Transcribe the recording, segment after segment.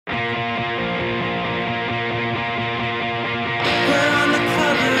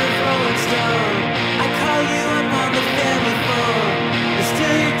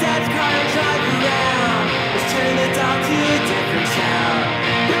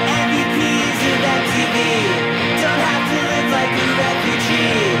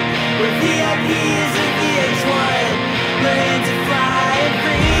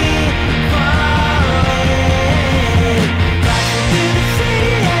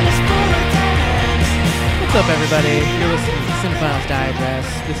up, everybody? You're listening to Cinephiles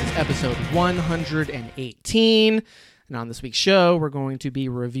Digest. This is episode 118. And on this week's show, we're going to be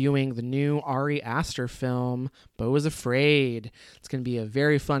reviewing the new Ari Aster film, Beau is Afraid. It's going to be a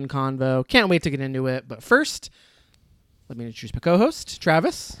very fun convo. Can't wait to get into it. But first, let me introduce my co-host,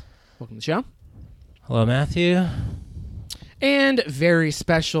 Travis. Welcome to the show. Hello, Matthew. And very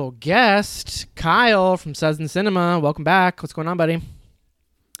special guest, Kyle from Suds Cinema. Welcome back. What's going on, buddy?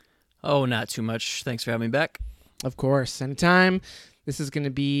 Oh, not too much. Thanks for having me back. Of course. Anytime. This is going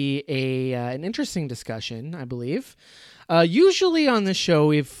to be an interesting discussion, I believe. Usually on this show,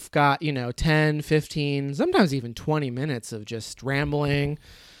 we've got, 10, 15, sometimes even 20 minutes of just rambling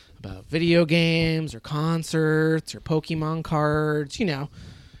about video games or concerts or Pokemon cards, kind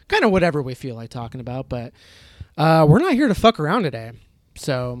of whatever we feel like talking about. But we're not here to fuck around today.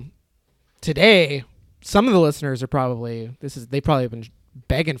 So today, some of the listeners are they probably have been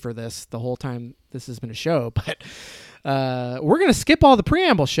begging for this the whole time this has been a show, but we're going to skip all the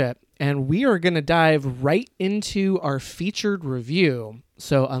preamble shit and we are going to dive right into our featured review.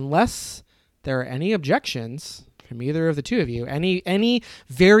 So unless there are any objections from either of the two of you, any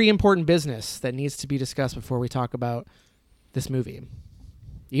very important business that needs to be discussed before we talk about this movie,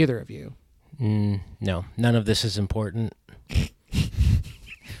 either of you. No, none of this is important.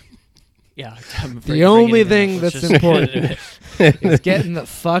 Yeah, the only thing that's important is getting the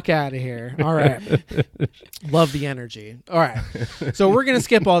fuck out of here. All right. Love the energy. All right. So we're going to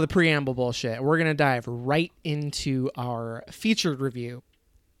skip all the preamble bullshit. We're going to dive right into our featured review.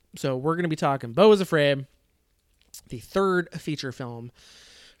 So we're going to be talking Beau is Afraid, the third feature film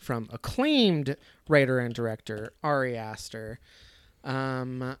from acclaimed writer and director Ari Aster.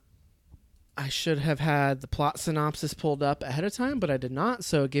 I should have had the plot synopsis pulled up ahead of time, but I did not.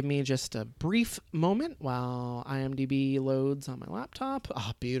 So give me just a brief moment while IMDb loads on my laptop.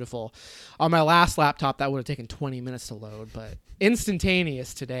 Oh, beautiful. On my last laptop, that would have taken 20 minutes to load, but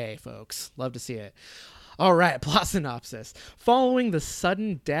instantaneous today, folks. Love to see it. All right, plot synopsis. Following the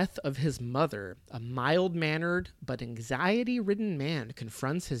sudden death of his mother, a mild-mannered but anxiety-ridden man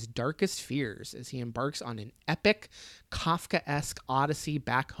confronts his darkest fears as he embarks on an epic, Kafkaesque odyssey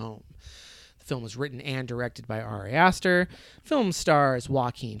back home. The film was written and directed by Ari Aster. Film stars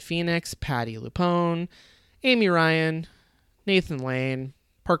Joaquin Phoenix, Patti LuPone, Amy Ryan, Nathan Lane,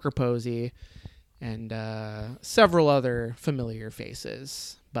 Parker Posey, and several other familiar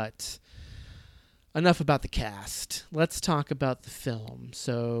faces. But enough about the cast. Let's talk about the film.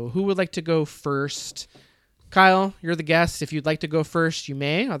 So who would like to go first? Kyle, you're the guest. If you'd like to go first, you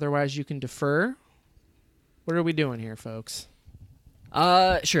may. Otherwise, you can defer. What are we doing here, folks?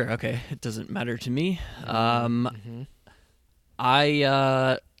 Sure. Okay. It doesn't matter to me.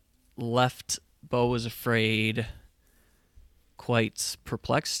 I left Beau was Afraid quite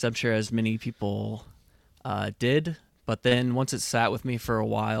perplexed. I'm sure as many people did. But then once it sat with me for a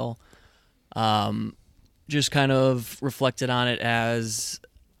while, just kind of reflected on it as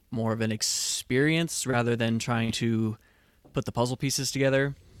more of an experience rather than trying to put the puzzle pieces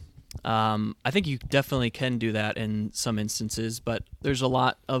together. I think you definitely can do that in some instances, but there's a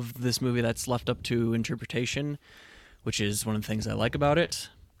lot of this movie that's left up to interpretation, which is one of the things I like about it.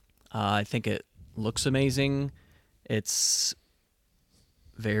 I think it looks amazing. It's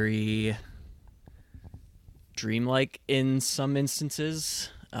very dreamlike in some instances.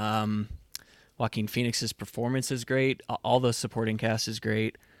 Joaquin Phoenix's performance is great. All the supporting cast is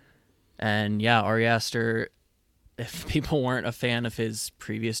great. And yeah, Ari Aster, if people weren't a fan of his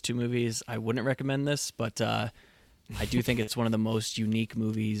previous two movies, I wouldn't recommend this, but I do think it's one of the most unique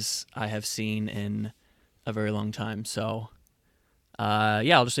movies I have seen in a very long time. So,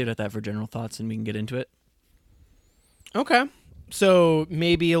 I'll just leave it at that for general thoughts, and we can get into it. Okay. So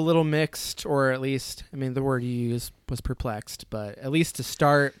maybe a little mixed, or at least, the word you used was perplexed, but at least to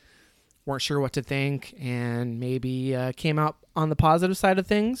start, weren't sure what to think, and maybe came out on the positive side of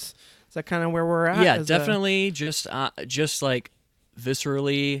things. Is that kind of where we're at? Yeah, definitely. Just like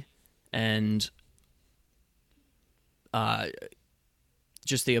viscerally and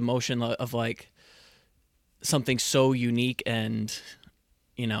just the emotion of like something so unique and,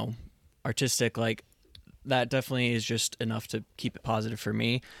 artistic, like that definitely is just enough to keep it positive for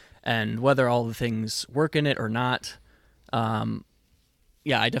me. And whether all the things work in it or not, I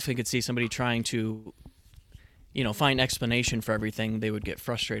definitely could see somebody trying to find explanation for everything, they would get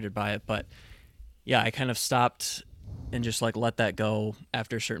frustrated by it. But yeah, I kind of stopped and just like let that go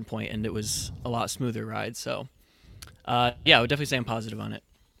after a certain point, and it was a lot smoother ride. So I would definitely say I'm positive on it.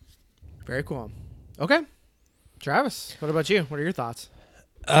 Very cool. Okay. Travis, what about you? What are your thoughts?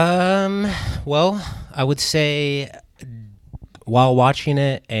 Well, I would say while watching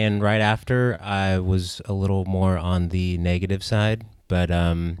it and right after, I was a little more on the negative side. But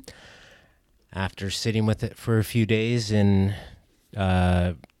after sitting with it for a few days and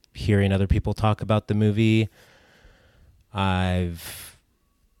hearing other people talk about the movie, I've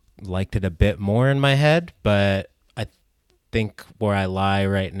liked it a bit more in my head. But I think where I lie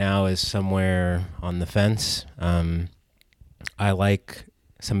right now is somewhere on the fence. I like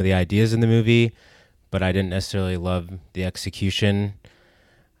some of the ideas in the movie, but I didn't necessarily love the execution.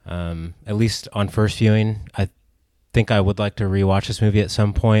 At least on first viewing, I think I would like to rewatch this movie at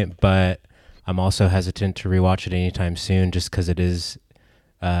some point, but I'm also hesitant to rewatch it anytime soon just because it is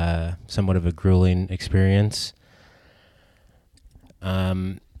somewhat of a grueling experience.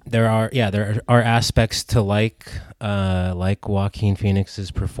 There are aspects to like Joaquin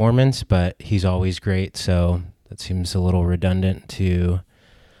Phoenix's performance, but he's always great, so that seems a little redundant to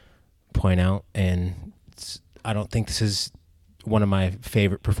point out. And I don't think this is one of my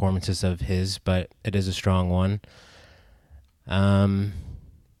favorite performances of his, but it is a strong one.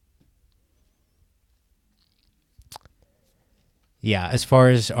 Yeah, as far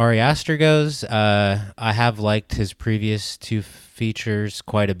as Ari Aster goes, I have liked his previous two features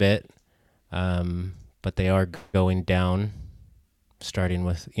quite a bit, but they are going down, starting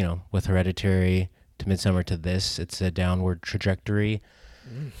with Hereditary to Midsummer to this. It's a downward trajectory.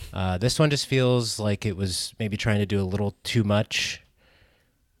 This one just feels like it was maybe trying to do a little too much.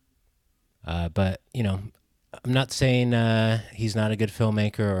 But, I'm not saying he's not a good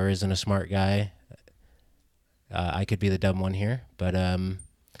filmmaker or isn't a smart guy. I could be the dumb one here. But,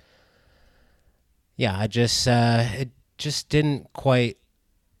 yeah, it just didn't quite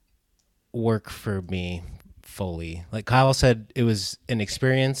work for me fully. Like Kyle said, it was an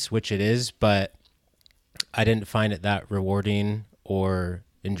experience, which it is, but I didn't find it that rewarding or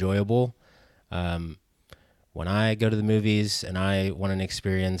enjoyable. When I go to the movies and I want an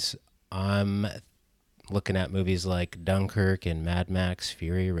experience, I'm looking at movies like Dunkirk and Mad Max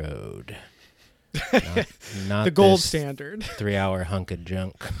Fury Road. Not The gold this standard. 3-hour hunk of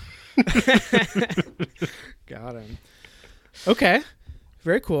junk. Got him. Okay.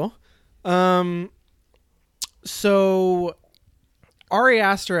 Very cool. So Ari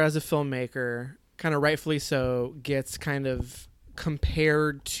Aster as a filmmaker, kind of rightfully so, gets kind of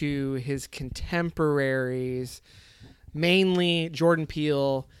compared to his contemporaries, mainly Jordan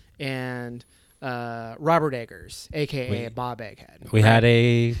Peele and Robert Eggers, a.k.a. Bob Egghead. We had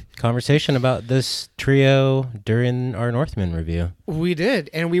a conversation about this trio during our Northman review. We did,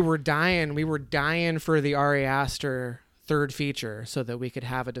 and we were dying. We were dying for the Ari Aster third feature so that we could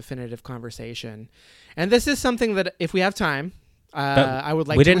have a definitive conversation. And this is something that, if we have time, I would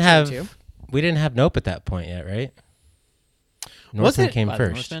like to return to. We didn't have Nope at that point yet, right? Was Northman it? came By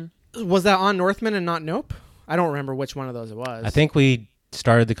first. Northman? Was that on Northman and not Nope? I don't remember which one of those it was. I think we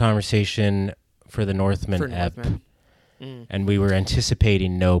started the conversation for the Northman For ep, Northman. and we were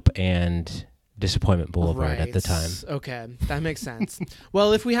anticipating Nope and Disappointment Boulevard at the time. Okay, that makes sense.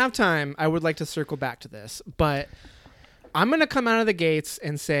 Well, if we have time, I would like to circle back to this, but I'm going to come out of the gates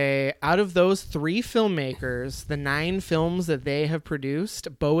and say, out of those three filmmakers, the 9 films that they have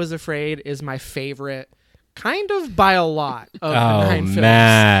produced, Beau is Afraid is my favorite, kind of by a lot of the 9 films.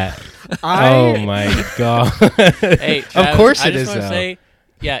 Matt. Oh, my God. Hey, Of course I it just is, want to though. say,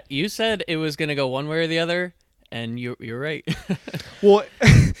 yeah, you said it was going to go one way or the other, and you're right. Well,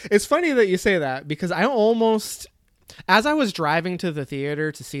 it's funny that you say that because I almost, as I was driving to the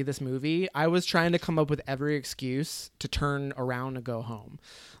theater to see this movie, I was trying to come up with every excuse to turn around and go home.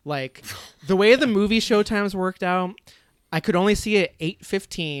 Like the way the movie showtimes worked out, I could only see it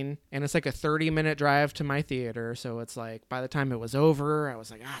 8:15, and it's like a 30-minute drive to my theater. So it's like by the time it was over, I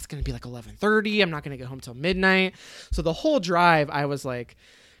was like, it's going to be like 11:30. I'm not going to get home till midnight. So the whole drive, I was like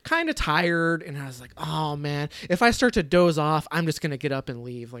kind of tired, and I was like, oh man, if I start to doze off, I'm just going to get up and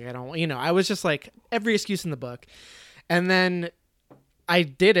leave. Like I don't, I was just like every excuse in the book. And then I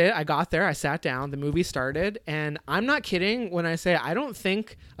did it. I got there. I sat down. The movie started. And I'm not kidding when I say I don't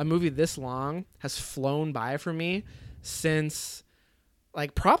think a movie this long has flown by for me since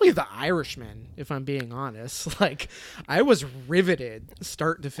like probably The Irishman, if I'm being honest. Like I was riveted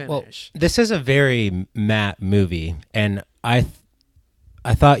start to finish. Well, this is a very Matt movie, and I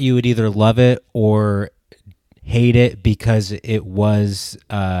thought you would either love it or hate it because it was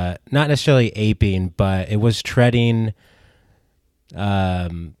not necessarily aping, but it was treading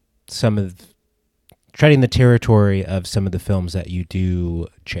treading the territory of some of the films that you do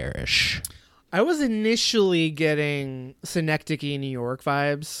cherish. I was initially getting Synecdoche, New York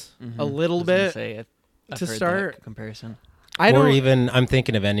vibes a little I was gonna bit say, I've to heard start. that comparison. I don't Or even I'm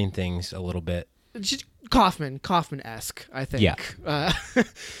thinking of ending things a little bit. just Kaufman-esque, I think. Yeah.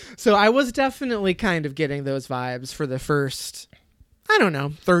 So I was definitely kind of getting those vibes for the first, I don't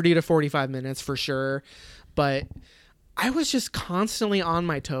know, 30 to 45 minutes for sure. But I was just constantly on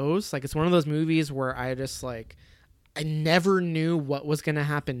my toes. Like, it's one of those movies where I just like, I never knew what was going to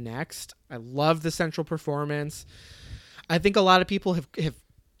happen next. I love the central performance. I think a lot of people have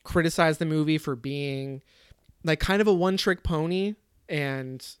criticized the movie for being like kind of a one-trick pony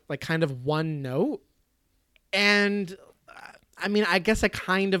and like kind of one note. And I mean, I guess I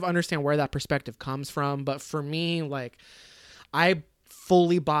kind of understand where that perspective comes from. But for me, like, I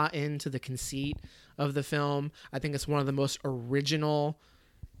fully bought into the conceit of the film. I think it's one of the most original,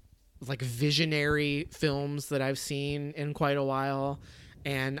 like, visionary films that I've seen in quite a while.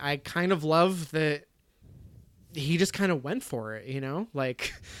 And I kind of love that he just kind of went for it, you know?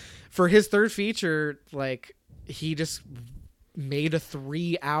 Like, for his third feature, like, he just made a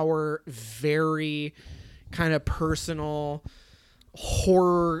 3-hour, very kind of personal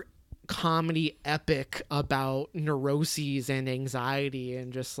horror comedy epic about neuroses and anxiety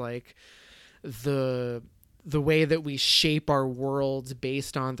and just like the way that we shape our worlds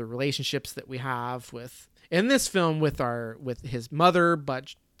based on the relationships that we have with, in this film, with his mother,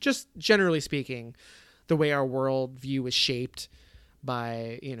 but just generally speaking, the way our worldview is shaped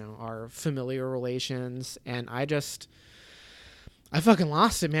by, you know, our familiar relations. And I fucking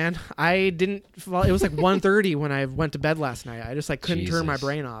lost it, man. It was like 1:30 when I went to bed last night. I just like couldn't turn my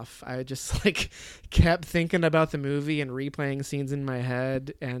brain off. I just like kept thinking about the movie and replaying scenes in my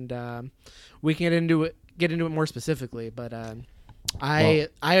head. And we can get into it more specifically. But I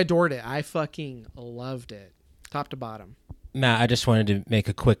adored it. I fucking loved it, top to bottom. Matt, I just wanted to make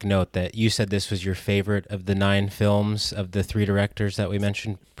a quick note that you said this was your favorite of the 9 films of the 3 directors that we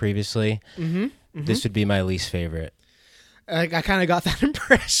mentioned previously. Mm-hmm. Mm-hmm. This would be my least favorite. I kind of got that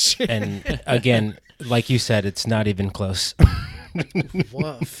impression. And again, like you said, it's not even close.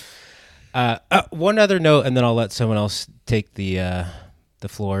 Woof. One other note, and then I'll let someone else take the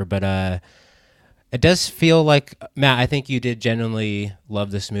floor. But it does feel like, Matt, I think you did genuinely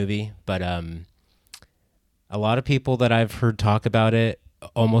love this movie. But a lot of people that I've heard talk about it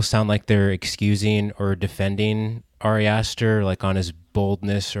almost sound like they're excusing or defending Ari Aster, like on his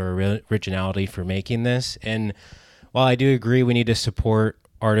boldness or originality for making this. And while I do agree we need to support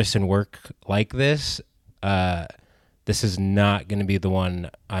artists and work like this, this is not going to be the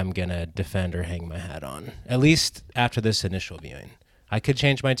one I'm going to defend or hang my hat on, at least after this initial viewing. I could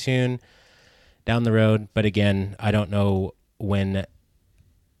change my tune down the road, but again, I don't know when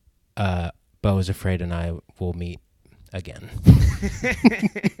Beau is Afraid and I will meet again.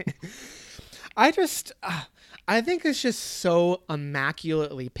 I think it's just so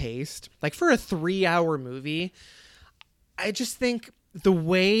immaculately paced. Like, for a 3-hour movie, I just think the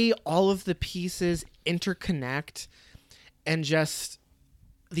way all of the pieces interconnect and just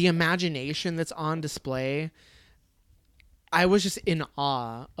the imagination that's on display, I was just in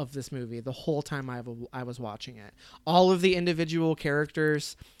awe of this movie the whole time I was watching it. All of the individual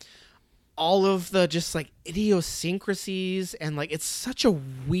characters, all of the just like idiosyncrasies, and like, it's such a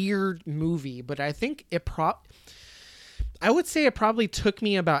weird movie, but I think I would say it probably took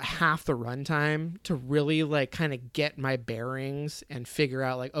me about half the runtime to really like kind of get my bearings and figure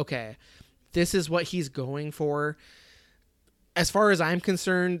out like, okay, this is what he's going for. As far as I'm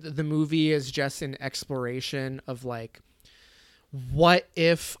concerned, the movie is just an exploration of like, what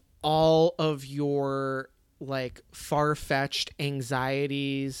if all of your like far-fetched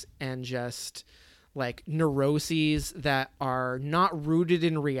anxieties and just like neuroses that are not rooted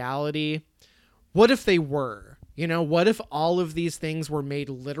in reality, what if they were? You know, what if all of these things were made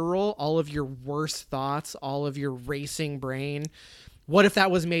literal? All of your worst thoughts, all of your racing brain, what if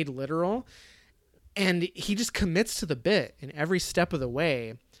that was made literal? And he just commits to the bit in every step of the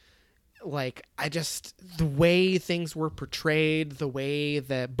way. Like, the way things were portrayed, the way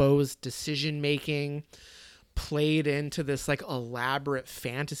that Beau's decision making played into this like elaborate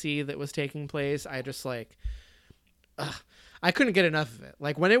fantasy that was taking place, I just like, I couldn't get enough of it.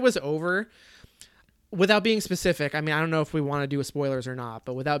 Like, when it was over, without being specific, I mean, I don't know if we want to do spoilers or not,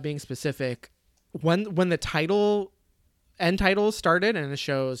 but without being specific, when the end title started and it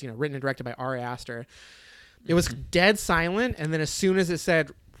shows, you know, written and directed by Ari Aster, it was dead silent. And then as soon as it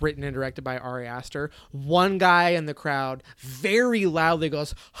said written and directed by Ari Aster, one guy in the crowd very loudly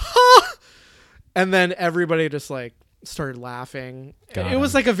goes, "Ha!" And then everybody just like started laughing. It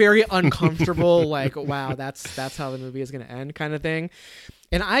was like a very uncomfortable, like, wow, that's how the movie is going to end kind of thing.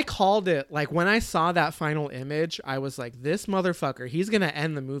 And I called it, like, when I saw that final image, I was like, this motherfucker, he's going to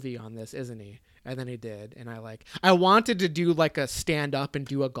end the movie on this, isn't he? And then he did, and I wanted to do like a stand up and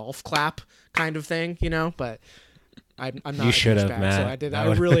do a golf clap kind of thing, but I'm not. You should have, Matt. So I did.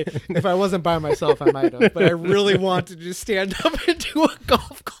 I really, if I wasn't by myself, I might have. But I really wanted to just stand up and do a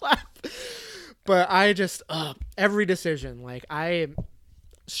golf clap. But I just every decision, like I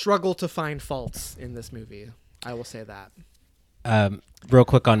struggle to find faults in this movie. I will say that. Real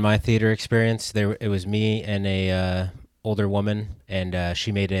quick on my theater experience, it was me and a older woman, and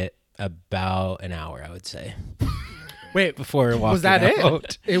she made it about an hour, I would say. Wait, before walking was that out.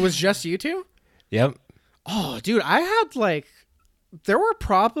 it? It was just you two? Yep. Oh, dude, I had there were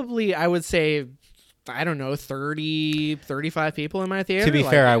probably, I would say, I don't know, 30, 35 people in my theater. To be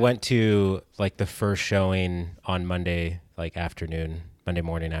fair, I went to the first showing on Monday, Monday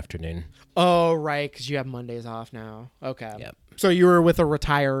morning afternoon. Oh, right, because you have Mondays off now. Okay. Yep. So you were with a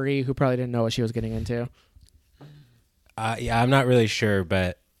retiree who probably didn't know what she was getting into. Yeah, I'm not really sure,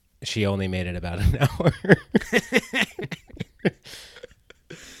 but she only made it about an hour.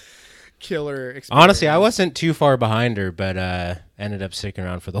 Killer experience. Honestly, I wasn't too far behind her, but ended up sticking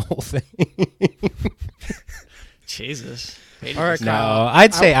around for the whole thing. Jesus. All right, No, Kyle.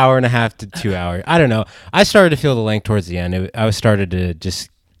 I'd say hour and a half to 2 hours. I don't know. I started to feel the length towards the end. I was started to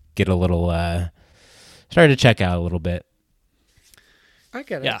just get a little, started to check out a little bit. I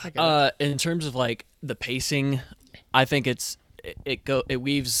get it. Yeah. I get it. In terms of the pacing, I think it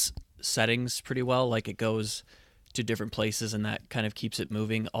weaves settings pretty well. It goes to different places, and that kind of keeps it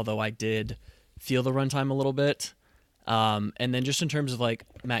moving. Although I did feel the runtime a little bit. And then just in terms of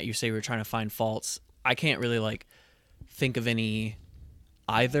Matt, you say we were trying to find faults. I can't really think of any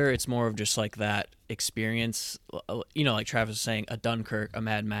either. It's more of just that experience. Like Travis was saying, a Dunkirk, a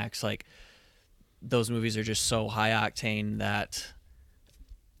Mad Max. Those movies are just so high octane that.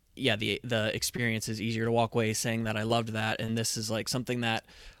 Yeah, the experience is easier to walk away saying that I loved that, and this is something that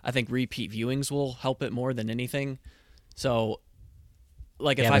I think repeat viewings will help it more than anything. So,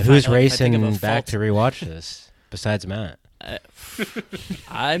 who's racing back to rewatch this besides Matt? To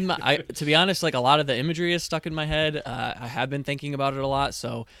be honest, a lot of the imagery is stuck in my head. I have been thinking about it a lot,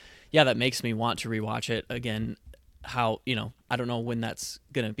 so yeah, that makes me want to rewatch it again. How I don't know when that's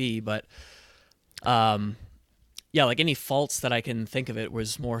gonna be, but yeah, any faults that I can think of, it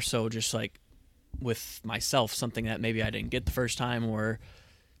was more so just with myself, something that maybe I didn't get the first time, or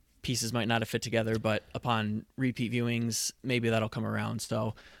pieces might not have fit together, but upon repeat viewings, maybe that'll come around.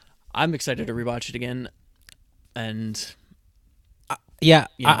 So I'm excited to rewatch it again. And yeah,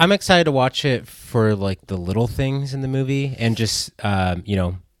 I'm excited to watch it for the little things in the movie, and just,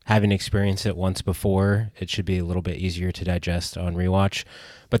 having experienced it once before, it should be a little bit easier to digest on rewatch.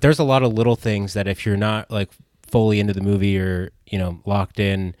 But there's a lot of little things that if you're not fully into the movie or locked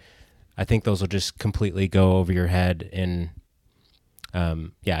in, I think those will just completely go over your head. And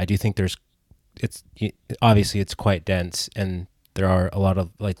I do think it's obviously it's quite dense, and there are a lot of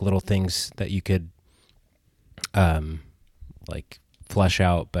little things that you could flesh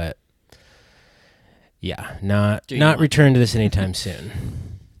out, but yeah, not return to this anytime soon.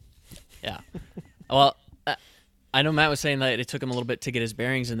 Yeah. Well, I know Matt was saying that it took him a little bit to get his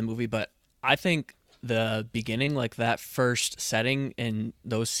bearings in the movie, but I think the beginning, that first setting in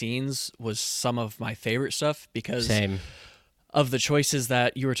those scenes, was some of my favorite stuff because Same. of the choices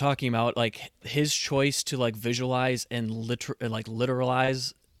that you were talking about, his choice to visualize and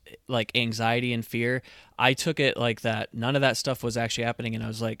literalize anxiety and fear. I took it that none of that stuff was actually happening, and I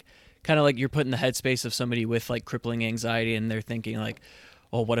was kind of you're put in the headspace of somebody with crippling anxiety, and they're thinking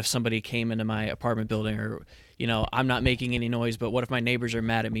oh, what if somebody came into my apartment building, or I'm not making any noise, but what if my neighbors are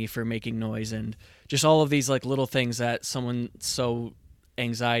mad at me for making noise? And just all of these little things that someone so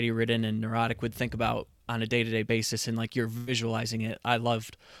anxiety ridden and neurotic would think about on a day-to-day basis, and you're visualizing it. I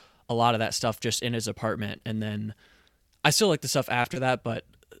loved a lot of that stuff just in his apartment, and then I still like the stuff after that, but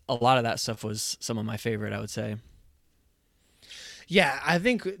a lot of that stuff was some of my favorite, I would say. Yeah, I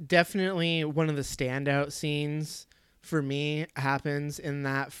think definitely one of the standout scenes for me happens in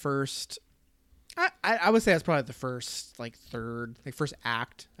that first. I would say that's probably the first third first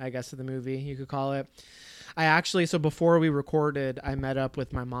act, I guess, of the movie, you could call it. So before we recorded, I met up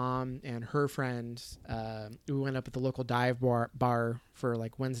with my mom and her friend. We went up at the local dive bar for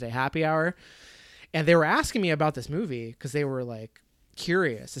Wednesday happy hour, and they were asking me about this movie because they were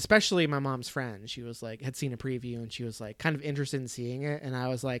curious, especially my mom's friend. She was had seen a preview, and she was kind of interested in seeing it, and I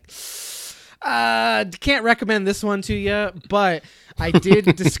was Can't recommend this one to you, but I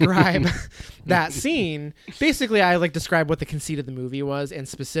did describe that scene. Basically, I described what the conceit of the movie was, and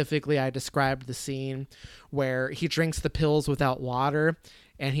specifically, I described the scene where he drinks the pills without water,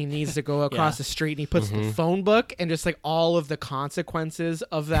 and he needs to go across the street, and he puts the phone book, and just all of the consequences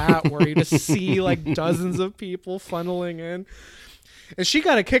of that, where you just see dozens of people funneling in, and she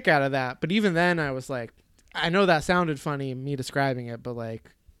got a kick out of that. But even then, I was like, I know that sounded funny, me describing it, but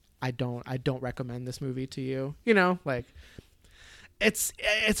I don't recommend this movie to you.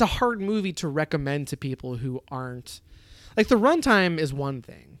 It's a hard movie to recommend to people who aren't the runtime is one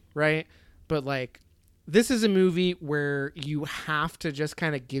thing, right? But this is a movie where you have to just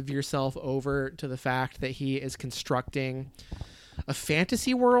kind of give yourself over to the fact that he is constructing a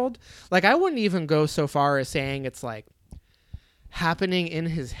fantasy world. I wouldn't even go so far as saying it's happening in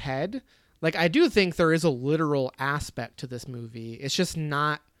his head. I do think there is a literal aspect to this movie. It's just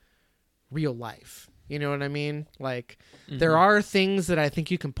not real life. You know what I mean? There are things that I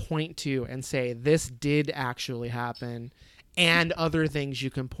think you can point to and say, this did actually happen. And other things you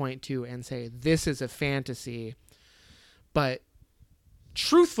can point to and say, this is a fantasy. But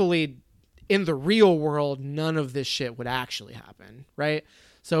truthfully, in the real world, none of this shit would actually happen. Right?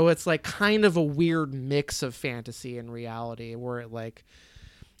 So it's kind of a weird mix of fantasy and reality where it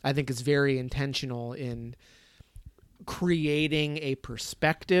I think is very intentional in creating a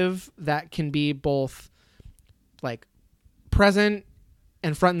perspective that can be both present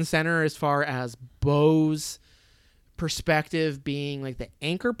and front and center, as far as Beau's perspective being the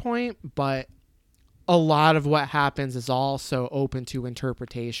anchor point, but a lot of what happens is also open to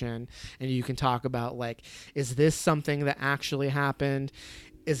interpretation, and you can talk about is this something that actually happened?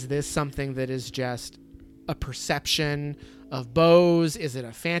 Is this something that is just a perception of Beau's? Is it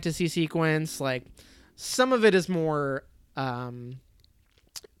a fantasy sequence? Some of it is more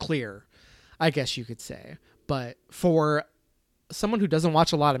clear, I guess you could say. But for someone who doesn't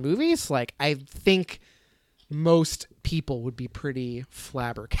watch a lot of movies, I think most people would be pretty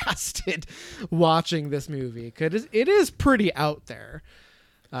flabbergasted watching this movie, because it is pretty out there.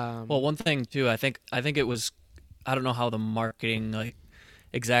 Well, one thing too, I think it was, I don't know how the marketing,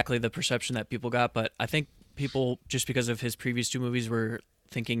 exactly the perception that people got, but I think people, just because of his previous two movies, were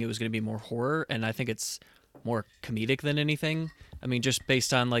thinking it was going to be more horror, and I think it's more comedic than anything. I mean, just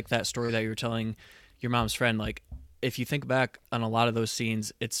based on that story that you were telling your mom's friend, if you think back on a lot of those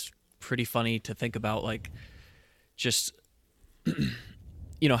scenes, it's pretty funny to think about, just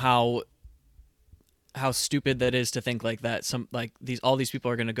how stupid that is to think that all these people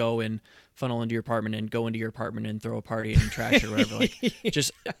are going to go and funnel into your apartment and go into your apartment and throw a party and trash or whatever.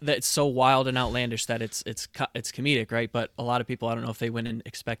 Just that it's so wild and outlandish that it's comedic, right? But a lot of people, I don't know if they went in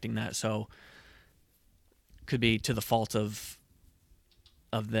expecting that, so could be to the fault of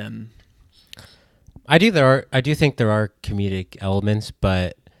them. I do think there are comedic elements,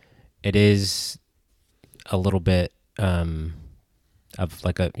 but it is a little bit of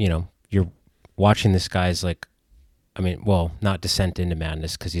you're watching this guy's not descent into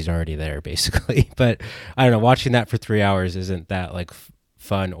madness, because he's already there basically. But I don't know, watching that for 3 hours isn't that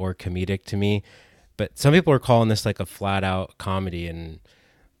fun or comedic to me. But some people are calling this a flat out comedy, and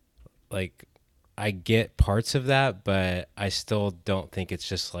I get parts of that, but I still don't think it's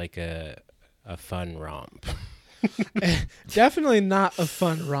just a fun romp. Definitely not a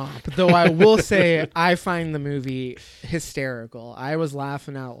fun romp, though. I will say I find the movie hysterical. I was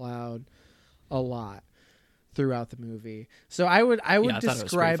laughing out loud a lot throughout the movie. So I would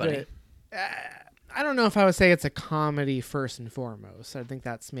describe it. I don't know if I would say it's a comedy first and foremost. I think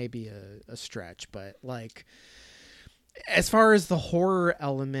that's maybe a stretch, but as far as the horror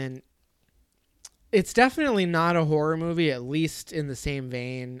element, it's definitely not a horror movie, at least in the same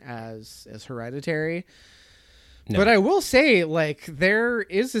vein as Hereditary. No. But I will say, there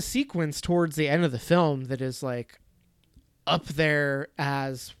is a sequence towards the end of the film that is up there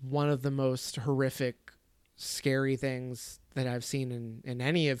as one of the most horrific, scary things that I've seen in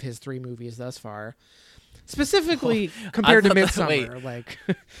any of his 3 movies thus far. Specifically compared to Midsommar.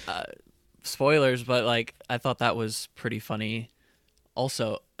 Spoilers, but I thought that was pretty funny.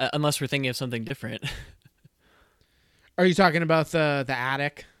 Also, unless we're thinking of something different. Are you talking about the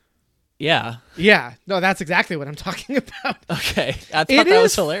attic? Yeah. Yeah. No, that's exactly what I'm talking about. Okay. I thought that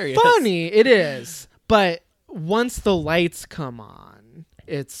was hilarious. Funny. It is. But once the lights come on,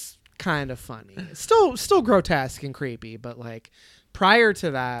 it's kind of funny. It's still grotesque and creepy, but prior to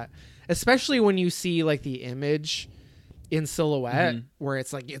that, especially when you see the image in silhouette, where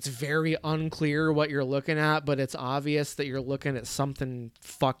it's it's very unclear what you're looking at, but it's obvious that you're looking at something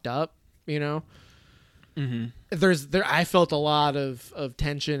fucked up, I felt a lot of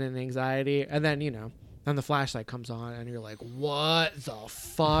tension and anxiety, and then then the flashlight comes on and you're like, what the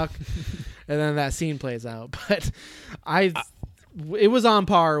fuck? And then that scene plays out. But it was on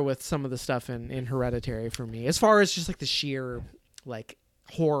par with some of the stuff in Hereditary for me, as far as just like the sheer like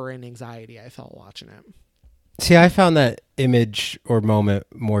horror and anxiety I felt watching it. See, I found that image or moment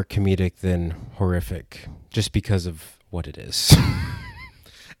more comedic than horrific, just because of what it is.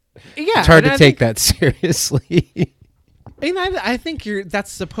 Yeah, it's hard to take that seriously. And I think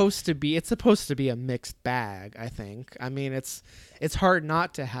it's supposed to be a mixed bag. I think. I mean, it's hard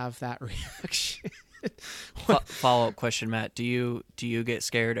not to have that reaction. Follow-up question, Matt. Do you get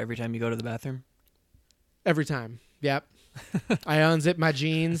scared every time you go to the bathroom? Every time. Yep. I unzip my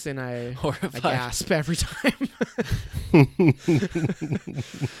jeans and I gasp every time.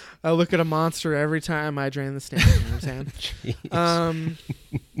 I look at a monster every time I drain the stand. You know what I'm saying?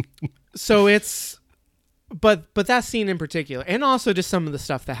 So it's, but that scene in particular, and also just some of the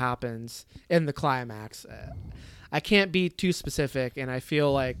stuff that happens in the climax. I can't be too specific, and I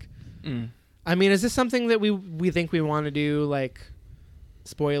feel like, I mean, is this something that we think we want to do, like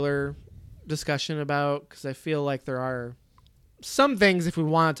spoiler discussion about? Because I feel like there are some things, if we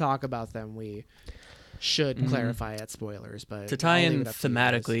want to talk about them, we should clarify at spoilers. But to tie in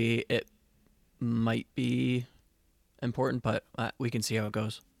thematically, it might be important, but we can see how it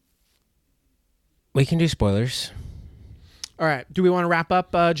goes. We can do spoilers. All right. Do we want to wrap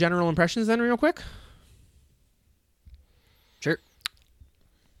up general impressions then real quick?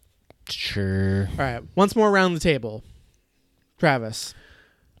 Sure. All right. Once more around the table. Travis.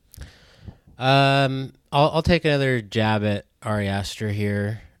 I'll take another jab at Ari Aster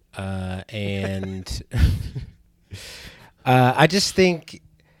here. And I just think,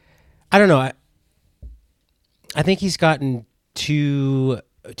 I don't know. I think he's gotten too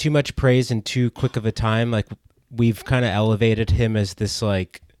much praise in too quick of a time. Like, we've kind of elevated him as this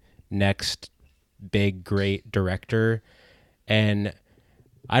like next big great director, and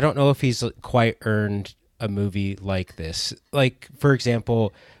I don't know if he's quite earned a movie like this. Like, for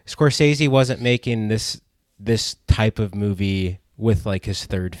example, Scorsese wasn't making this type of movie with like his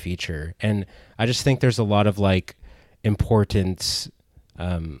third feature, and I just think there's a lot of like importance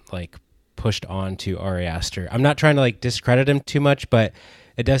like pushed on to Ari Aster. I'm not trying to like discredit him too much, but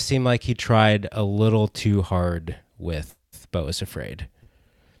it does seem like he tried a little too hard with Beau is Afraid.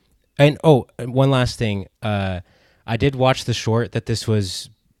 And one last thing, I did watch the short that this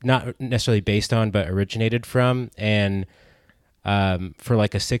was not necessarily based on, but originated from, and for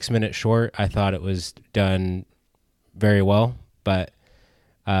like a 6-minute short, I thought it was done very well. But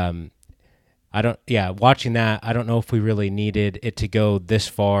watching that, I don't know if we really needed it to go this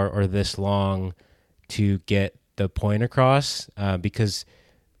far or this long to get the point across, because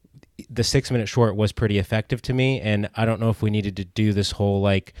the 6-minute short was pretty effective to me, and I don't know if we needed to do this whole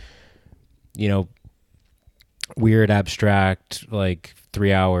like, weird abstract like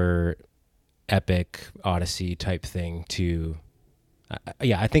 3-hour epic Odyssey type thing to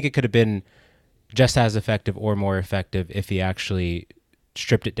I think it could have been just as effective or more effective if he actually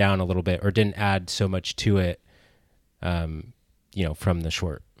stripped it down a little bit or didn't add so much to it from the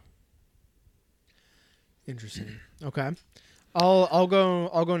short. Interesting. Okay. I'll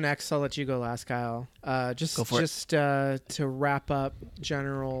go next. I'll let you go last, Kyle. Just to wrap up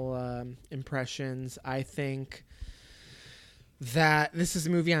general impressions, I think that this is a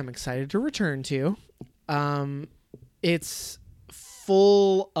movie I'm excited to return to. It's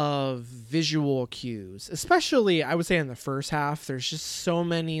full of visual cues, especially I would say in the first half. There's just so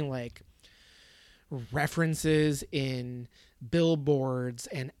many like references in billboards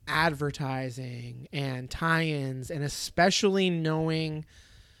and advertising and tie-ins, and especially knowing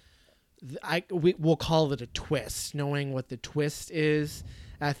we'll call it a twist, knowing what the twist is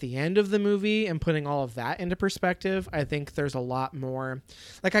at the end of the movie and putting all of that into perspective. I think there's a lot more,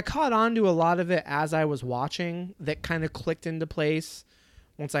 like, I caught on to a lot of it as I was watching that kind of clicked into place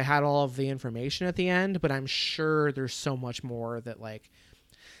once I had all of the information at the end, but I'm sure there's so much more that like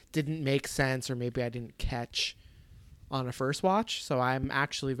didn't make sense or maybe I didn't catch on a first watch. So I'm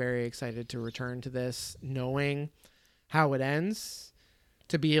actually very excited to return to this knowing how it ends,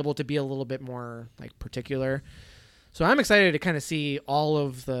 to be able to be a little bit more like particular. So I'm excited to kind of see all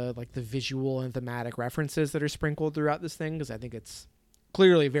of the like the visual and thematic references that are sprinkled throughout this thing, because I think it's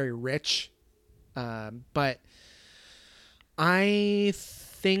clearly very rich. But I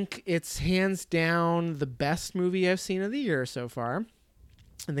think it's hands down the best movie I've seen of the year so far.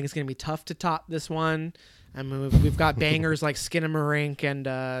 I think it's going to be tough to top this one. I mean, we've got bangers like Skinamarink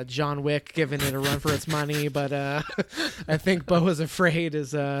and John Wick giving it a run for its money, but I think Beau is Afraid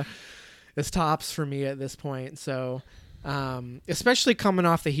is is tops for me at this point. So, especially coming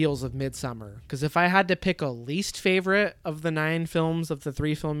off the heels of Midsummer, because if I had to pick a least favorite of the 9 films of the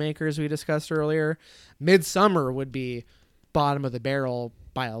 3 filmmakers we discussed earlier, Midsummer would be bottom of the barrel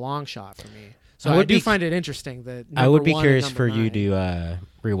by a long shot for me. So I do find it interesting that I would be number 1 and curious number for 9. you to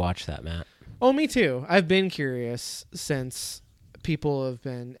rewatch that, Matt. Oh, me too. I've been curious since people have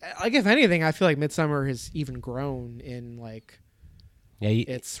been like, if anything, I feel like Midsummer has even grown in like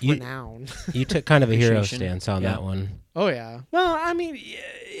its renown. You took kind of a hero Appreciation. stance on that one. Oh yeah. Well, I mean,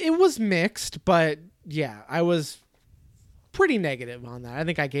 it was mixed, but yeah, I was pretty negative on that. I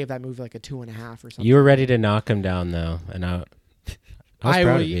think I gave that movie like a 2.5 or something. You were ready to knock him down though, and I was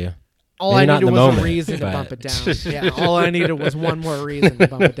proud of you. All Maybe I not needed in was the a moment, reason to but- bump it down. Yeah, all I needed was one more reason to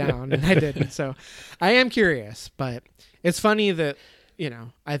bump it down, and I didn't. So I am curious, but it's funny that,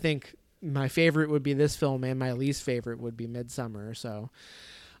 I think my favorite would be this film and my least favorite would be Midsummer. So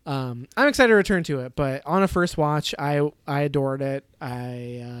I'm excited to return to it, but on a first watch, I adored it.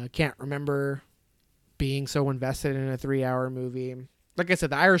 I can't remember being so invested in a 3-hour movie. Like I said,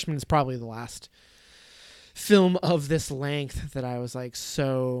 The Irishman is probably the last film of this length that I was like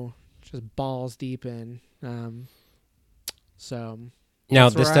so just balls deep in. So Now,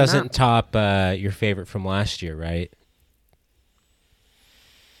 that's this where I'm doesn't at. top your favorite from last year, right?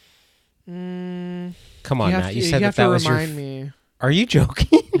 Come on, Matt. You said have that to was your. remind me Are you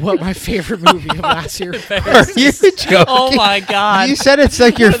joking? what my favorite movie of last year was. Are you joking? Oh my God. You said it's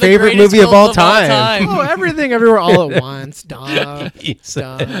like your One of the favorite greatest movie of all films of all time. time. Oh, Everything Everywhere All at Once. Duh. You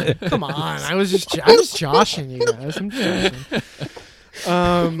said- Duh. Come on. I was just joshing you guys. I'm joshing.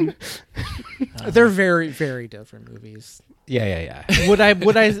 They're very, very different movies. Yeah. Would I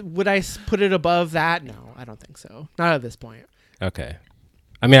put it above that? No, I don't think so. Not at this point. Okay.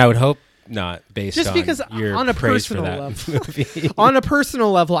 I mean, I would hope not, based Just on because your on a praise for personal that level, movie. on a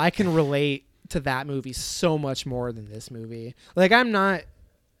personal level, I can relate to that movie so much more than this movie. Like, I'm not,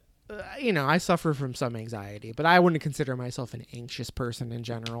 I suffer from some anxiety, but I wouldn't consider myself an anxious person in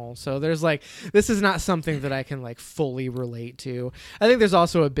general. So there's like, this is not something that I can like fully relate to. I think there's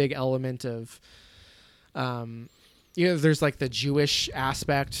also a big element of, there's like the Jewish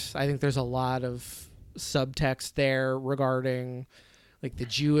aspect. I think there's a lot of subtext there regarding like the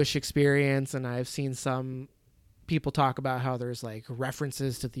Jewish experience, and I've seen some people talk about how there's like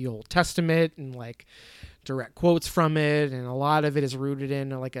references to the Old Testament and like direct quotes from it, and a lot of it is rooted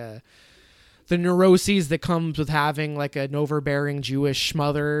in like the neuroses that comes with having like an overbearing Jewish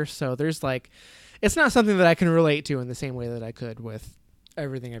mother. So there's like, it's not something that I can relate to in the same way that I could with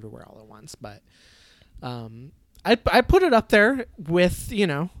Everything Everywhere All at Once, but I put it up there with,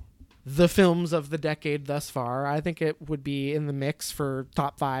 the films of the decade thus far. I think it would be in the mix for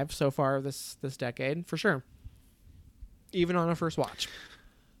top 5 so far this decade, for sure. Even on a first watch.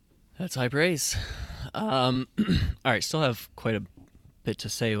 That's high praise. All right, still have quite a bit to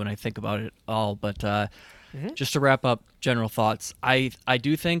say when I think about it all, but just to wrap up general thoughts, I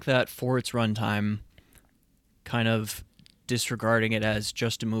do think that for its runtime, kind of disregarding it as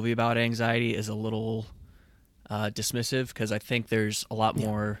just a movie about anxiety is a little dismissive, because I think there's a lot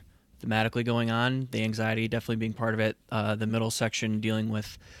more thematically going on. The anxiety definitely being part of it. The middle section dealing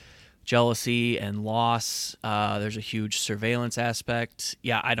with jealousy and loss. There's a huge surveillance aspect.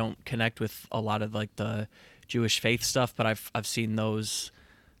 Yeah, I don't connect with a lot of like the Jewish faith stuff, but I've seen those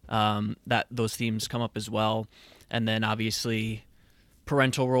those themes come up as well. And then obviously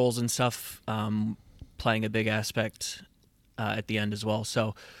parental roles and stuff playing a big aspect at the end as well.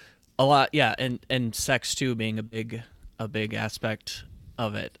 So a lot, yeah, and sex too being a big aspect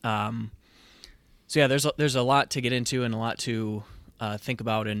of it. So yeah, there's a lot to get into and a lot to think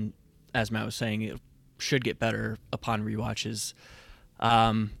about, and as Matt was saying, it should get better upon rewatches.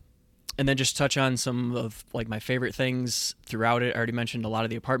 And then just touch on some of like my favorite things throughout it. I already mentioned a lot of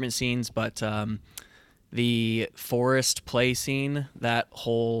the apartment scenes, but the forest play scene, that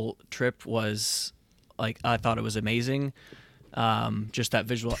whole trip was like, I thought it was amazing. Just that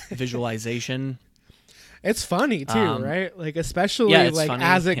visualization. It's funny too, right? Like, especially yeah, it's like funny.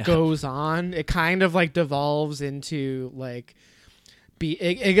 as it Yeah. goes on, it kind of like devolves into like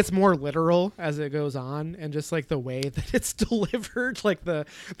it gets more literal as it goes on, and just like the way that it's delivered, like the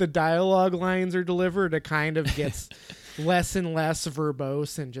dialogue lines are delivered, it kind of gets less and less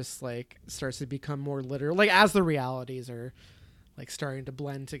verbose and just like starts to become more literal, like as the realities are like starting to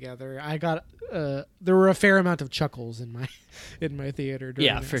blend together. I got there were a fair amount of chuckles in my theater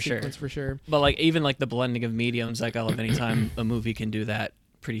during that For sure. sequence, for sure. But like even like the blending of mediums, like I love anytime a movie can do that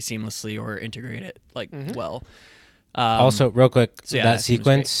pretty seamlessly or integrate it like well. Also, real quick, so yeah, that scene was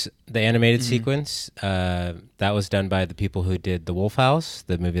great. sequence, the animated sequence, that was done by the people who did The Wolf House,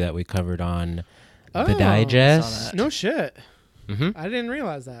 the movie that we covered on Oh, the Digest. that. No shit. hmm I didn't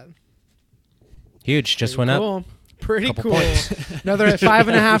realize that. Huge, just Pretty went cool. up. Pretty Couple cool. points. Another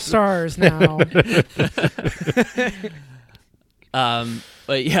 5.5 stars now.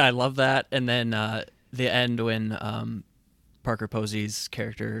 But yeah, I love that. And then the end when Parker Posey's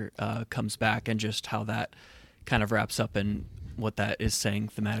character comes back, and just how that kind of wraps up and what that is saying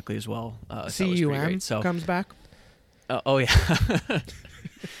thematically as well. That was pretty CUM great. So, comes back. oh yeah,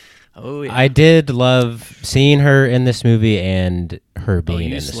 oh yeah. I did love seeing her in this movie and her being in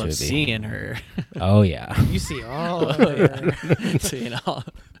you this love movie. seeing her. Oh, yeah. You see all of her. Seeing all.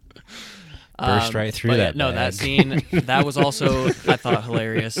 Burst right through but that no, bag. that scene, that was also, I thought,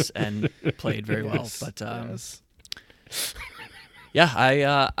 hilarious and played very well. Yes, But yes.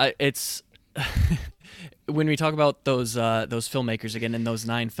 yeah, I it's when we talk about those filmmakers again in those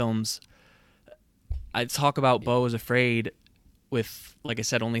 9 films, I talk about Beau is Afraid with, like I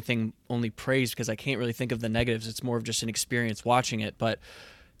said, only praise, because I can't really think of the negatives. It's more of just an experience watching it. But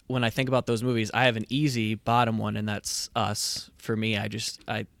when I think about those movies, I have an easy bottom one, and that's Us. For me, I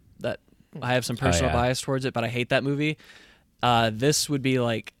have some personal bias towards it, but I hate that movie. This would be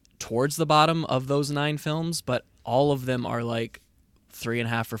like towards the bottom of those 9 films, but all of them are like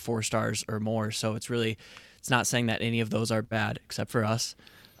 3.5 or 4 stars or more. So it's not saying that any of those are bad, except for Us.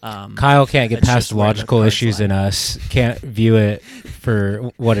 Kyle can't get that's past just where the logical cards issues lie. in Us. Can't view it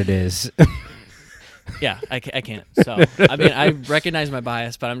for what it is. Yeah, I can't. So I mean, I recognize my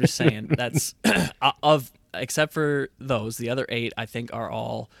bias, but I'm just saying that's except for those, the other 8 I think are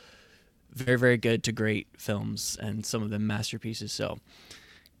all very, very good to great films, and some of them masterpieces. So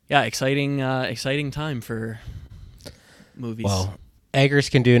yeah, exciting time for movies. Well, Eggers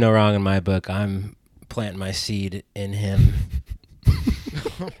can do no wrong in my book. I'm planting my seed in him.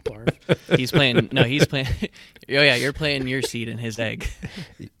 Barf. He's playing. No, he's playing. Oh yeah, you're playing your seed in his egg.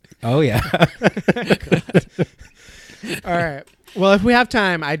 Oh, yeah. All right. Well, if we have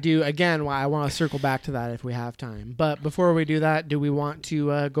time, I do. Again, I want to circle back to that if we have time. But before we do that, do we want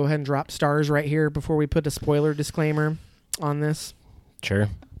to go ahead and drop stars right here before we put a spoiler disclaimer on this? Sure.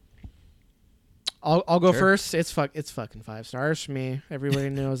 I'll go Sure. first. It's fucking 5 stars for me. Everybody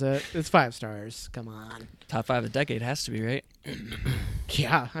knows it. It's 5 stars. Come on. Top 5 of the decade has to be right.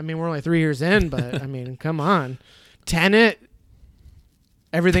 Yeah. I mean, we're only 3 years in, but I mean, come on. Tenet.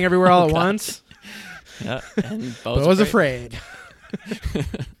 Everything Everywhere All at Once. Yeah, and Beau was afraid.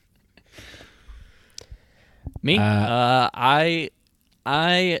 Me, I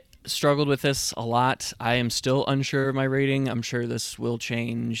struggled with this a lot. I am still unsure of my rating. I'm sure this will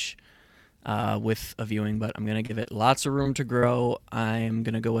change with a viewing, but I'm gonna give it lots of room to grow. I'm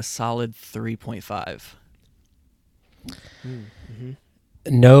gonna go a solid 3.5. Mm-hmm.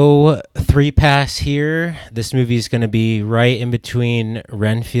 No 3 pass here. This movie is going to be right in between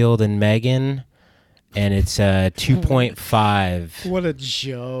Renfield and Megan, and it's 2.5. What a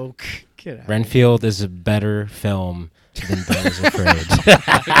joke. Get out. Renfield is a better film than Beau is Afraid.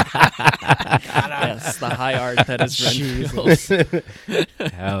 Yes, the high art that is Renfield. Jesus.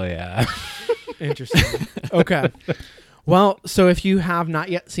 Hell yeah. Interesting. Okay. Well, so if you have not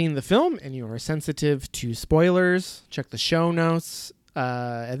yet seen the film and you are sensitive to spoilers, check the show notes.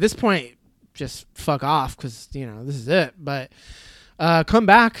 At this point, just fuck off because, this is it. But come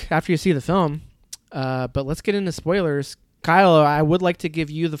back after you see the film. But let's get into spoilers. Kyle, I would like to give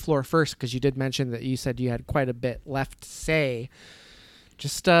you the floor first because you did mention that you said you had quite a bit left to say.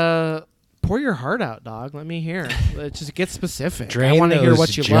 Just pour your heart out, dog. Let me hear. Let's just get specific. Drain I want to hear those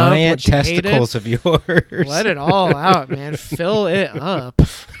what you love, giant what you hated. testicles of yours. Let it all out, man. Fill it up.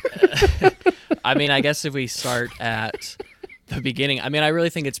 I mean, I guess if we start at the beginning, I mean, I really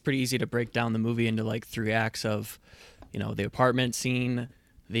think it's pretty easy to break down the movie into like 3 acts of, the apartment scene,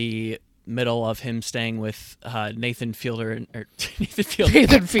 the middle of him staying with Nathan Fielder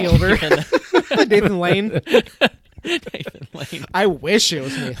Nathan Fielder. Nathan Lane. Nathan Lane. I wish it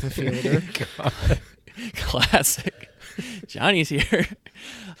was Nathan Fielder. Classic. Johnny's here.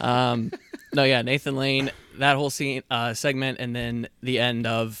 No, yeah, Nathan Lane, that whole scene segment, and then the end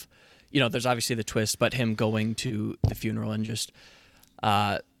of, there's obviously the twist, but him going to the funeral and just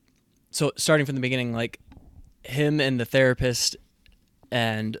so starting from the beginning, like him and the therapist,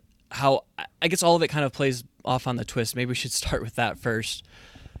 and how I guess all of it kind of plays off on the twist. Maybe we should start with that first.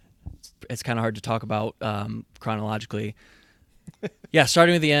 It's kind of hard to talk about chronologically. Yeah,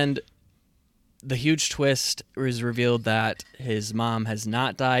 starting with the end, the huge twist is revealed that his mom has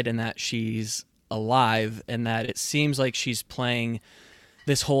not died and that she's alive, and that it seems like she's playing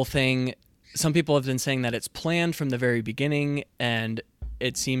this whole thing some people have been saying that it's planned from the very beginning, and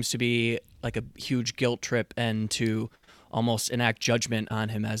it seems to be like a huge guilt trip and to almost enact judgment on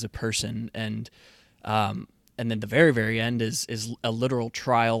him as a person. And then the very, very end is a literal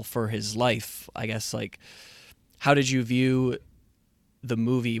trial for his life. I guess, like, how did you view the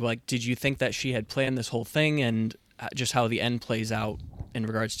movie? Like, did you think that she had planned this whole thing, and just how the end plays out in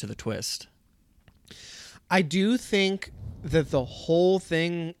regards to the twist? I do think that the whole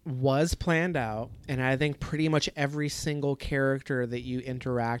thing was planned out, and I think pretty much every single character that you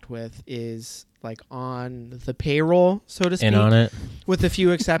interact with is like on the payroll, so to speak, In on it. with a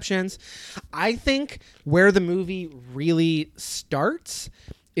few exceptions. I think where the movie really starts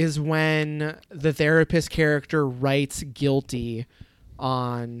is when the therapist character writes guilty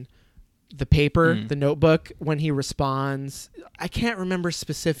on the paper, the notebook, when he responds. I can't remember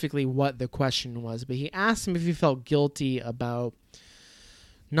specifically what the question was, but he asked him if he felt guilty about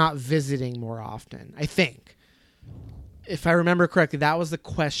not visiting more often. I think, if I remember correctly, that was the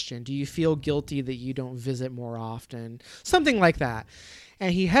question. Do you feel guilty that you don't visit more often? Something like that.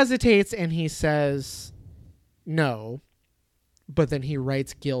 And he hesitates and he says no, but then he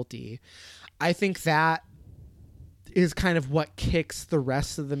writes guilty. I think that is kind of what kicks the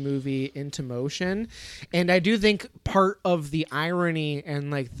rest of the movie into motion. And I do think part of the irony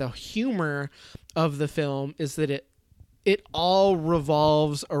and like the humor of the film is that it all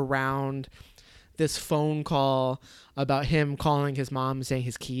revolves around this phone call about him calling his mom and saying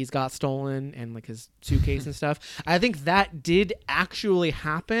his keys got stolen and like his suitcase and stuff. I think that did actually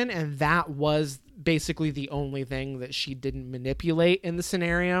happen, and that was basically the only thing that she didn't manipulate in the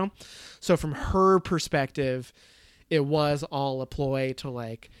scenario. So from her perspective, it was all a ploy to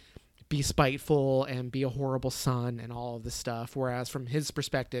like be spiteful and be a horrible son and all of this stuff. Whereas from his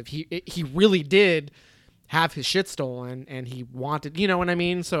perspective, he really did have his shit stolen and he wanted, you know what I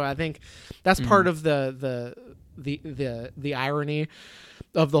mean? So I think that's part of the irony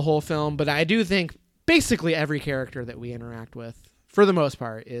of the whole film. But I do think basically every character that we interact with, for the most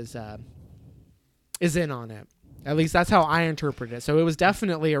part, is in on it. At least that's how I interpret it. So it was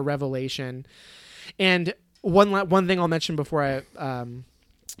definitely a revelation. And one thing I'll mention before I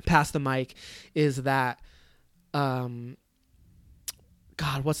pass the mic is that, God,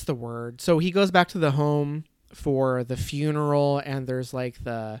 what's the word? So he goes back to the home for the funeral, and there's like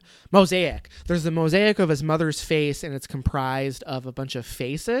the mosaic. There's the mosaic of his mother's face, and it's comprised of a bunch of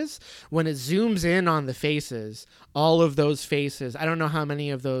faces. When it zooms in on the faces, all of those faces, I don't know how many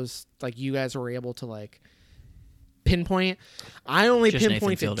of those like you guys were able to like pinpoint. I only Just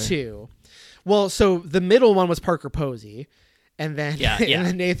pinpointed 2. Well, so the middle one was Parker Posey, and then, and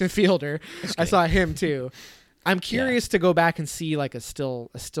then Nathan Fielder. I saw him too. I'm curious to go back and see like a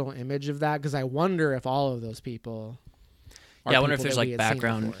still image of that, because I wonder if all of those people. I wonder if there's like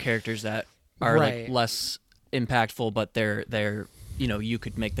background characters that are Right. like less impactful, but they're you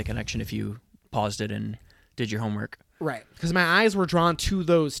could make the connection if you paused it and did your homework. Right, because my eyes were drawn to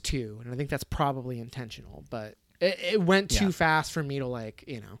those 2, and I think that's probably intentional, but it went too fast for me to like,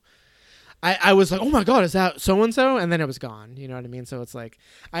 I was like, oh my God, is that so-and-so? And then it was gone. You know what I mean? So it's like,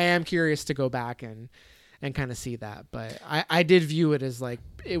 I am curious to go back and kind of see that. But I did view it as like,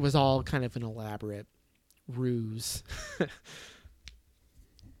 it was all kind of an elaborate ruse.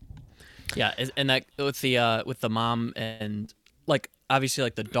 Yeah. And that with the mom, and like, obviously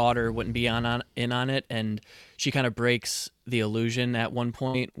like the daughter wouldn't be in on it. And she kind of breaks the illusion at one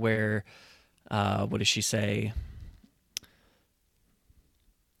point where, what does she say?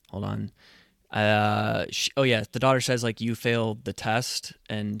 Hold on. The daughter says like, you failed the test,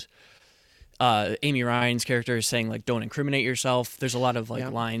 and Amy Ryan's character is saying like, don't incriminate yourself. There's a lot of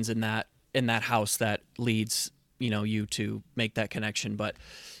like lines in that house that leads you to make that connection, but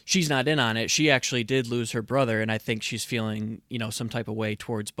she's not in on it. She actually did lose her brother, and I think she's feeling some type of way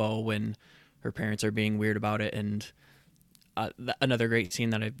towards Beau when her parents are being weird about it. And another great scene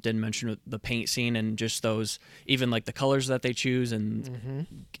that I didn't mention, the paint scene, and just those, even like the colors that they choose, and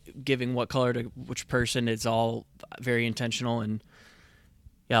giving what color to which person, it's all very intentional. And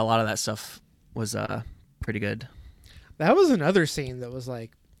a lot of that stuff was pretty good. That was another scene that was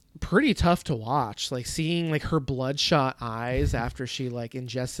like pretty tough to watch, like seeing like her bloodshot eyes after she like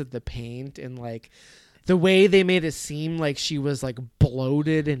ingested the paint, and like the way they made it seem like she was like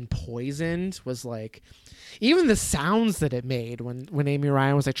bloated and poisoned was like, even the sounds that it made when Amy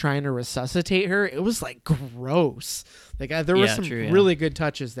Ryan was like trying to resuscitate her, it was like gross. Like there were some really good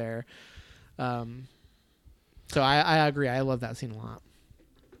touches there. So I agree. I love that scene a lot.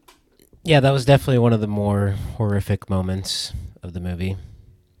 Yeah, that was definitely one of the more horrific moments of the movie.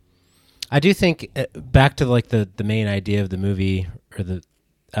 I do think back to like the main idea of the movie, or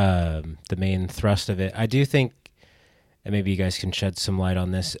the main thrust of it. I do think, and maybe you guys can shed some light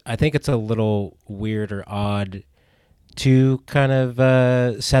on this, I think it's a little weird or odd to kind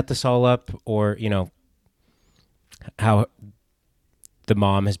of set this all up, or, you know, how the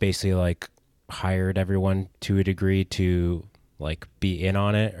mom has basically like hired everyone to a degree to like be in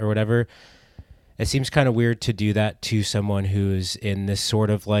on it or whatever. It seems kind of weird to do that to someone who's in this sort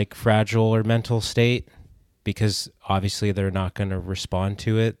of like fragile or mental state, because obviously they're not going to respond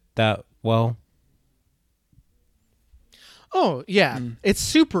to it that well. Oh, yeah. It's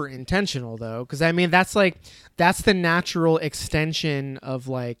super intentional, though, because, I mean, that's the natural extension of,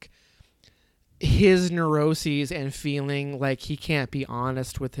 like, his neuroses and feeling like he can't be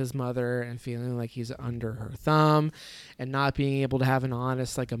honest with his mother and feeling like he's under her thumb and not being able to have an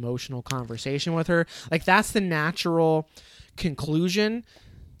honest, like, emotional conversation with her. Like, that's the natural conclusion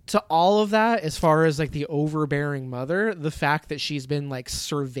to all of that, as far as like the overbearing mother. The fact that she's been like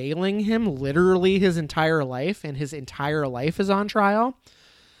surveilling him literally his entire life, and his entire life is on trial.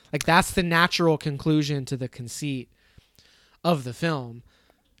 Like, that's the natural conclusion to the conceit of the film.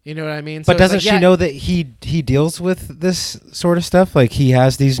 You know what I mean? But So doesn't it's like, she know that he deals with this sort of stuff? Like, he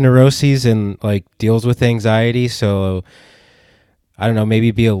has these neuroses and like deals with anxiety. So I don't know,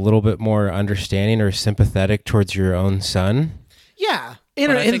 maybe be a little bit more understanding or sympathetic towards your own son. Yeah.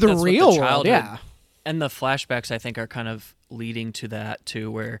 But I In think the that's what real world, childhood- yeah. And the flashbacks, I think, are kind of leading to that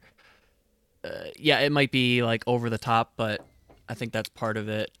too, where, it might be like over the top, but I think that's part of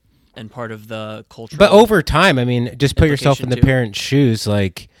it and part of the culture. But over time, I mean, just put yourself in the Implication, too. parent's shoes.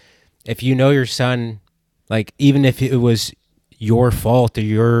 Like, if you know your son, like, even if it was your fault or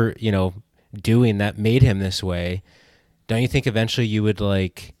your, you know, doing that made him this way, don't you think eventually you would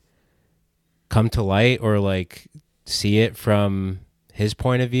like come to light or like see it from his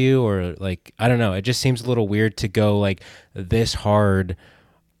point of view? Or like, I don't know, it just seems a little weird to go like this hard,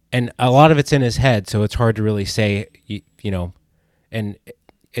 and a lot of it's in his head, so it's hard to really say, you know, and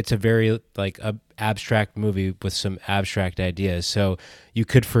it's a very like a abstract movie with some abstract ideas, so you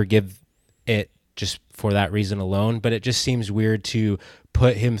could forgive it just for that reason alone. But it just seems weird to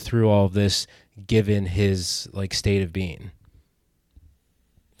put him through all of this given his like state of being.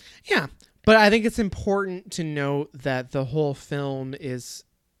 Yeah. But I think it's important to note that the whole film is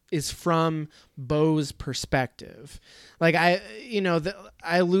from Beau's perspective. Like, I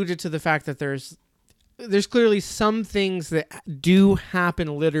alluded to the fact that there's clearly some things that do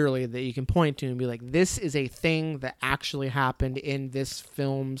happen literally that you can point to and be like, this is a thing that actually happened in this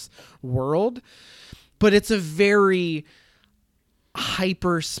film's world. But it's a very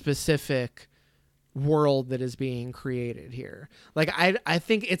hyper specific world that is being created here. Like, I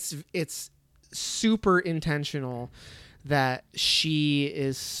think it's super intentional that she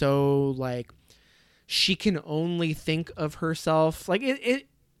is so like, she can only think of herself like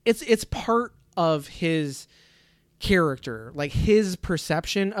it's part of his character, like his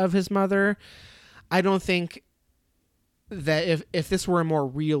perception of his mother. I don't think that if this were a more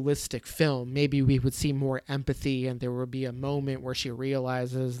realistic film, maybe we would see more empathy and there would be a moment where she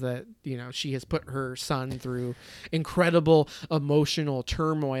realizes that, you know, she has put her son through incredible emotional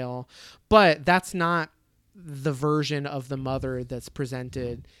turmoil. But that's not the version of the mother that's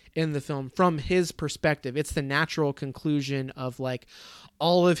presented in the film from his perspective. It's the natural conclusion of like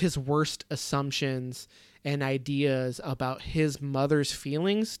all of his worst assumptions and ideas about his mother's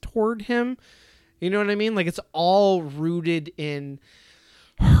feelings toward him. You know what I mean? Like, it's all rooted in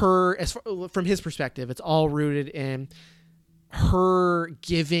her, from his perspective, it's all rooted in her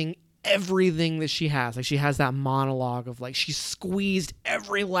giving everything that she has. Like, she has that monologue of like, she squeezed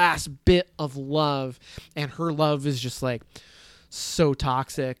every last bit of love, and her love is just like so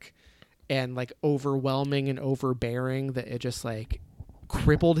toxic and like overwhelming and overbearing that it just like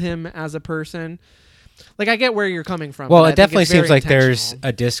crippled him as a person. Like, I get where you're coming from. Well, but it definitely seems like there's intentional.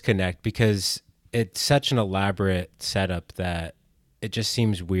 a disconnect, because it's such an elaborate setup that it just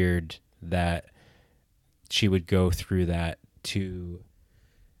seems weird that she would go through that to,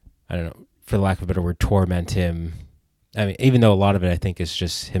 I don't know, for lack of a better word, torment him. I mean, even though a lot of it I think is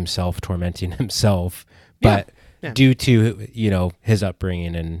just himself tormenting himself, but Yeah. due to, you know, his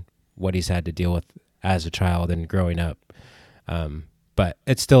upbringing and what he's had to deal with as a child and growing up. But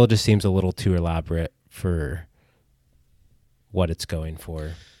it still just seems a little too elaborate for what it's going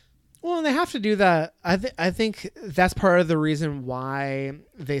for. Well, and they have to do that. I think that's part of the reason why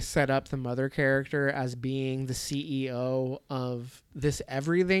they set up the mother character as being the CEO of this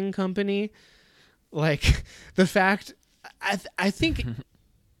everything company. Like, the fact, I think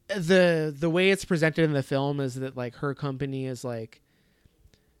the way it's presented in the film is that like her company is like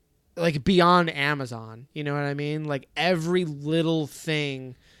like beyond Amazon. You know what I mean? Like every little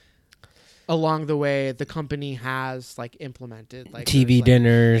thing along the way the company has like implemented, like TV like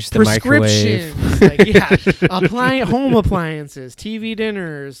dinners, the microwave. prescriptions, like home appliances, TV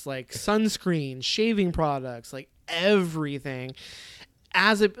dinners, like sunscreen, shaving products, like everything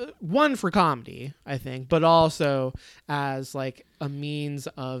as one for comedy, I think, but also as like a means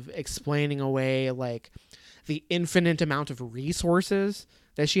of explaining away like the infinite amount of resources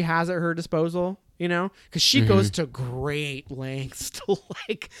that she has at her disposal, you know, because she goes to great lengths to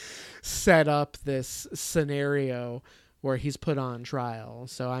like set up this scenario where he's put on trial.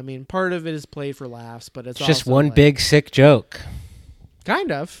 So I mean, part of it is played for laughs, but it's just also, one like, big sick joke.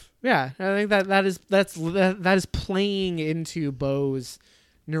 kind of. Yeah, I think that is playing into Beau's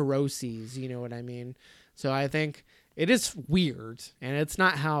neuroses. You know what I mean? So I think it is weird, and it's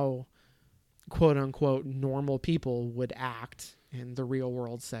not how quote unquote normal people would act in the real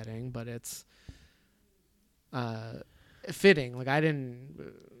world setting, but it's fitting. Like I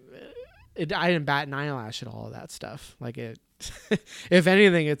didn't bat an eyelash at all of that stuff. Like it, if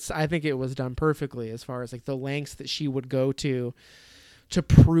anything, I think it was done perfectly as far as like the lengths that she would go to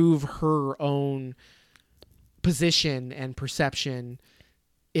prove her own position and perception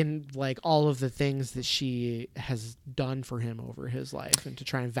in like all of the things that she has done for him over his life, and to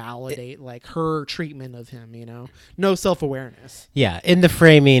try and validate like her treatment of him, you know, no self-awareness. Yeah, in the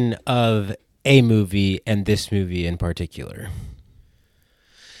framing of a movie and this movie in particular.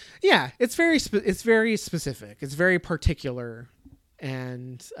 Yeah, it's very specific. It's very particular,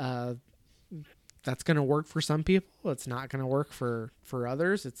 and that's going to work for some people. It's not going to work for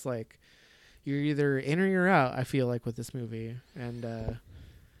others. It's like you're either in or you're out, I feel like, with this movie. And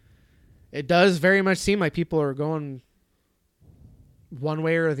it does very much seem like people are going one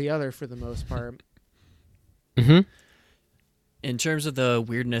way or the other for the most part. Mm-hmm. In terms of the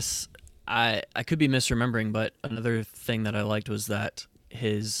weirdness, I could be misremembering, but another thing that I liked was that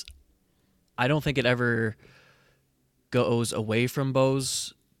I don't think it ever goes away from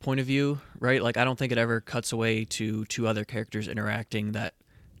Beau's point of view, right? Like, I don't think it ever cuts away to two other characters interacting that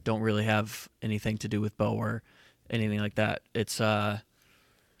don't really have anything to do with Beau or anything like that. It's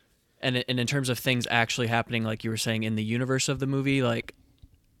and in terms of things actually happening, like you were saying, in the universe of the movie, like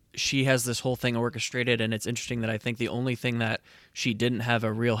she has this whole thing orchestrated, and it's interesting that I think the only thing that she didn't have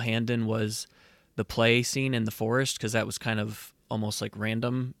a real hand in was the play scene in the forest, because that was kind of almost like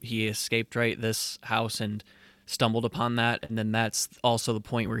random. He escaped this house and stumbled upon that, and then that's also the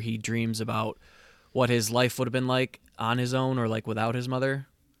point where he dreams about what his life would have been like on his own or like without his mother.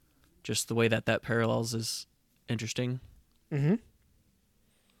 Just the way that parallels is interesting. Mm-hmm.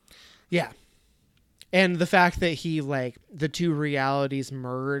 Yeah. And the fact that he, like, the two realities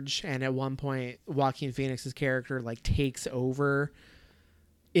merge, and at one point Joaquin Phoenix's character like takes over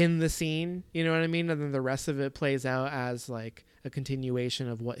in the scene, you know what I mean? And then the rest of it plays out as like a continuation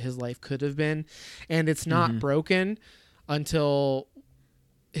of what his life could have been. And it's not broken until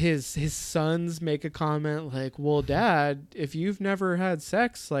his sons make a comment like, well, Dad, if you've never had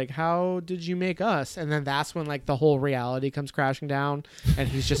sex, like, how did you make us? And then that's when like the whole reality comes crashing down, and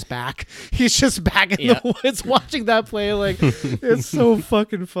he's just back. He's just back in the woods watching that play. Like, it's so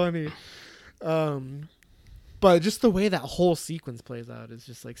fucking funny. But just the way that whole sequence plays out is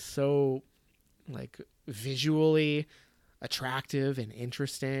just like so like visually attractive and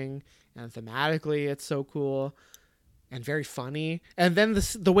interesting, and thematically it's so cool and very funny. And then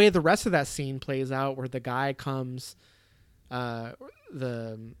the way the rest of that scene plays out, where the guy comes, the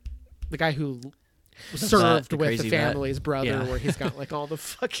guy who served with the family's brother, where he's got like all the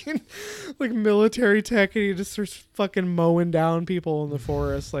fucking like military tech, and he just starts fucking mowing down people in the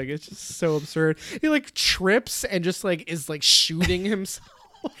forest. Like, it's just so absurd. He like trips and just like is like shooting himself.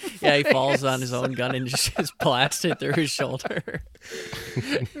 Yeah, he falls on his own gun and just is blasted through his shoulder.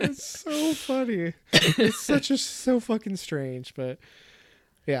 It's so funny. It's so fucking strange, but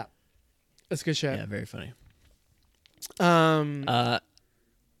yeah, that's good shit. Yeah, very funny. Yeah,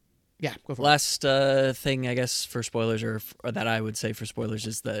 go for Last thing, I guess, for spoilers, or that I would say for spoilers,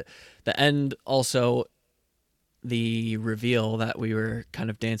 is the end. Also, the reveal that we were kind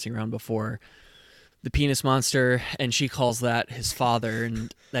of dancing around before. The penis monster, and she calls that his father,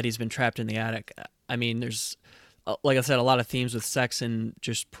 and that he's been trapped in the attic. I mean, there's, like I said, a lot of themes with sex and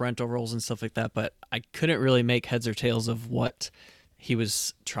just parental roles and stuff like that, but I couldn't really make heads or tails of what he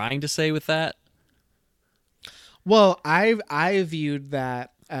was trying to say with that. Well, I viewed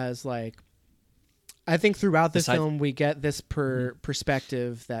that as like, I think throughout this film we get this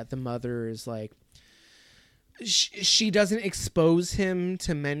perspective that the mother is like, she doesn't expose him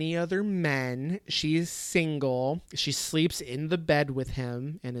to many other men. She's single. She sleeps in the bed with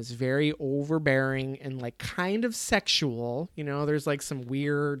him and is very overbearing and like kind of sexual. You know, there's like some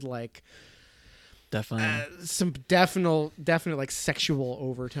weird like Definitely. some definite like sexual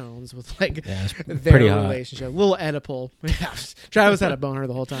overtones with like it's their pretty hot. relationship. A little Oedipal. Travis had a boner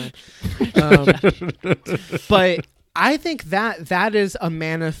the whole time. But I think that is a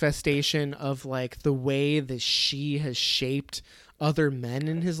manifestation of like the way that she has shaped other men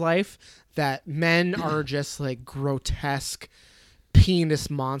in his life, that men are just like grotesque penis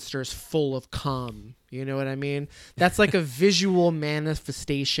monsters full of cum. You know what I mean? That's like a visual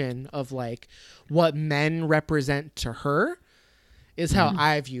manifestation of like what men represent to her is how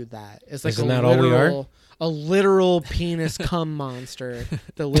I viewed that. It's like Isn't that all we are? A literal penis cum monster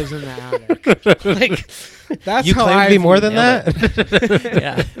that lives in the attic. Like that's You how claim I to be more viewed than it. that?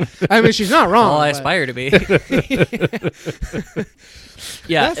 Yeah. I mean, she's not wrong. All I but- aspire to be.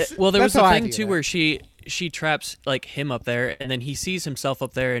 Yeah. That's- Well, there was that's a how I thing view too it. where she traps like him up there, and then he sees himself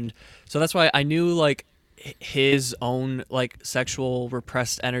up there, and so that's why I knew like his own like sexual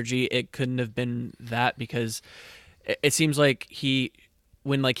repressed energy. It couldn't have been that, because it seems like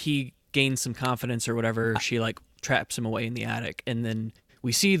when he gains some confidence or whatever, she like traps him away in the attic, and then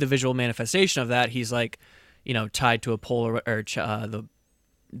we see the visual manifestation of that. He's like, tied to a pole or the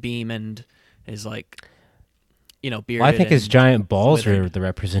beam, and is like, bearded. Well, I think his and giant balls are withered. the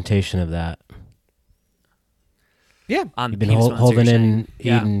representation of that. Yeah. On You've the been penis monster, holding you're in saying.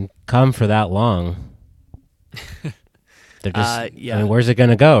 Yeah. eating cum for that long. They're just. Yeah. I mean, where's it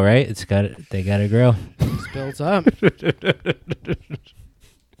gonna go? Right? They gotta grow. Just builds up.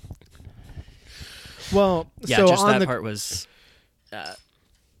 Well, Yeah, so just on that the part was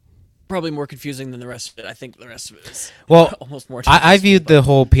probably more confusing than the rest of it. I think the rest of it is Well, almost more. I viewed the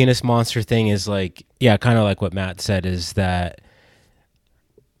whole penis monster thing as like, yeah, kind of like what Matt said, is that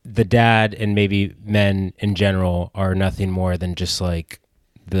the dad and maybe men in general are nothing more than just like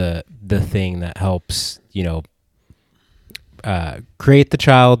the thing that helps, create the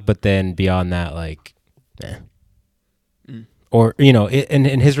child, but then beyond that, like, or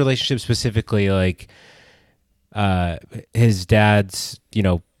in his relationship specifically, like, his dad's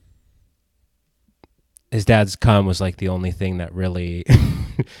cum was like the only thing that really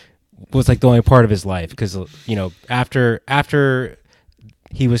was like the only part of his life, because after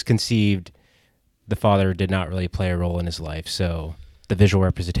he was conceived, the father did not really play a role in his life, so the visual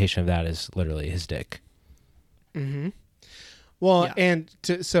representation of that is literally his dick. Mm-hmm. Well, Yeah. and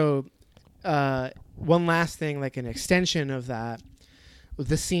one last thing, like an extension of that,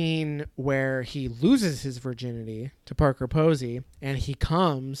 the scene where he loses his virginity to Parker Posey, and he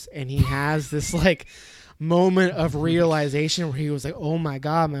comes and he has this like moment of realization where he was like, oh my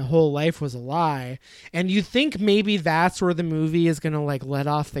God, my whole life was a lie. And you think maybe that's where the movie is going to like let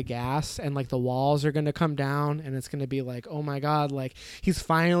off the gas, and like the walls are going to come down, and it's going to be like, oh my God, like he's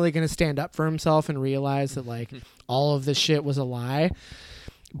finally going to stand up for himself and realize that like all of this shit was a lie.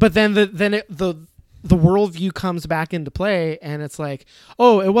 But then the worldview comes back into play, and it's like,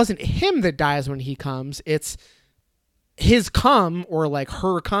 oh, it wasn't him that dies when he comes. It's his cum, or like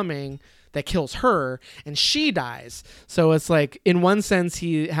her coming, that kills her, and she dies. So it's like, in one sense,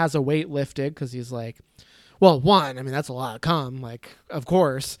 he has a weight lifted, because he's like, well, I mean, that's a lot of cum. Like, of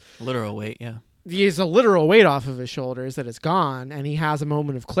course. literal weight. Yeah. He has a literal weight off of his shoulders that is gone, and he has a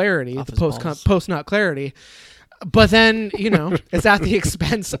moment of clarity, Off the his balls. post-nut clarity. But then, it's at the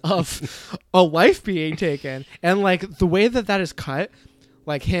expense of a life being taken. And like the way that is cut,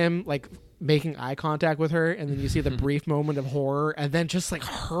 like him like making eye contact with her, and then you see the brief moment of horror, and then just like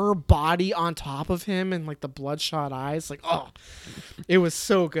her body on top of him and like the bloodshot eyes, like, oh, it was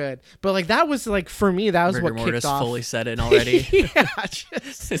so good. But like that was like, for me, that was Rigor what mortis kicked off. fully set in already. Yeah,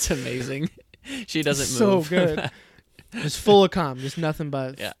 just It's amazing. She doesn't so move. good. Just full of cum, just nothing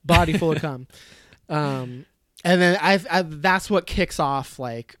but Yeah. body full of cum. And then I that's what kicks off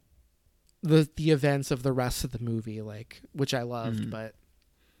like the events of the rest of the movie, like, which I loved, but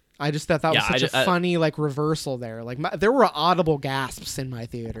I just thought that was such a funny like reversal there. Like there were audible gasps in my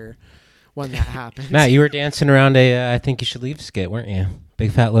theater when that happened. Matt, you were dancing around I think you should leave skit, weren't you?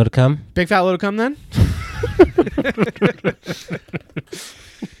 Big fat load of cum. Big fat load of cum then.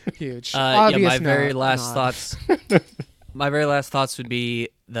 Huge. Yeah, Obvious my very nod. last thoughts. My very last thoughts would be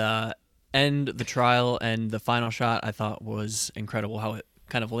the end, the trial, and the final shot. I thought was incredible. How it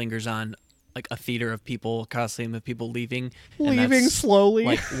kind of lingers on like a theater of people, costume of people leaving, and Leaving that's slowly.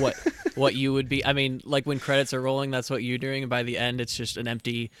 like what you would be. I mean, like when credits are rolling, that's what you're doing, and by the end, it's just an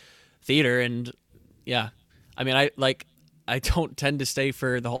empty theater. And yeah, I mean, I don't tend to stay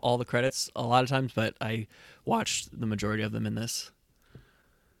for all the credits a lot of times, but I watched the majority of them in this.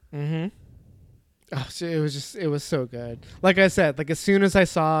 Mm-hmm. Oh, so it was so good. Like I said, like as soon as I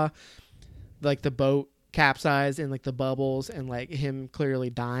saw like the boat capsize and like the bubbles and like him clearly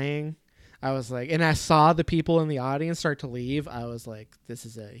dying, I was like, and I saw the people in the audience start to leave. I was like, this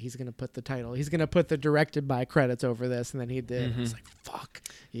is it. He's going to put the title. He's going to put the directed by credits over this. And then he did. I was like, fuck.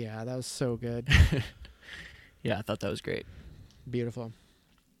 Yeah, that was so good. Yeah, I thought that was great. Beautiful.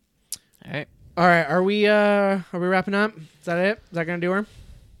 All right. All right. Are we wrapping up? Is that it? Is that going to do her?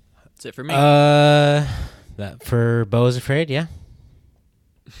 That's it for me. That for Beau is Afraid, yeah.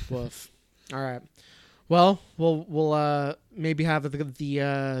 Woof. All right. Well, we'll maybe have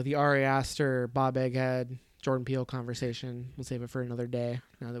the Ari Aster, Bob Egghead, Jordan Peele conversation. We'll save it for another day.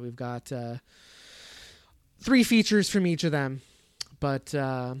 Now that we've got 3 features from each of them, but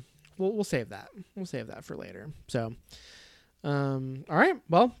we'll save that. We'll save that for later. So, all right.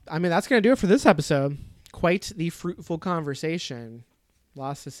 Well, I mean that's gonna do it for this episode. Quite the fruitful conversation.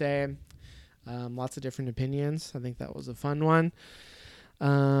 Lots to say. Lots of different opinions. I think that was a fun one.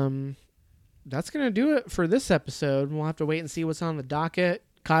 That's going to do it for this episode. We'll have to wait and see what's on the docket.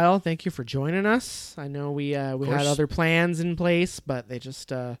 Kyle, thank you for joining us. I know we had other plans in place, but they just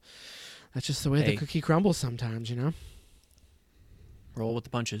that's just the way the cookie crumbles sometimes, you know? Roll with the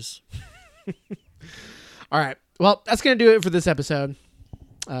punches. All right. Well, that's going to do it for this episode.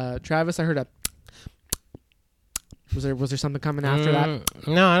 Travis, I heard a... Was there something coming after that?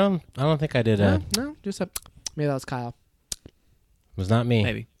 No, I don't think I did. No, just a... Maybe that was Kyle. It was not me.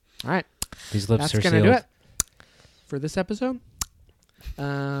 Maybe. All right. These lips That's are gonna sealed. do it for this episode.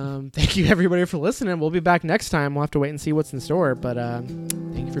 Thank you everybody for listening. We'll be back next time. We'll have to wait and see what's in store. But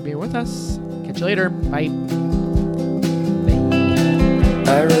thank you for being with us. Catch you later. Bye.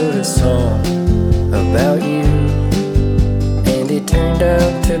 I wrote a song about you, and it turned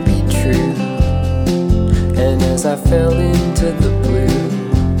out to be true. And as I fell into the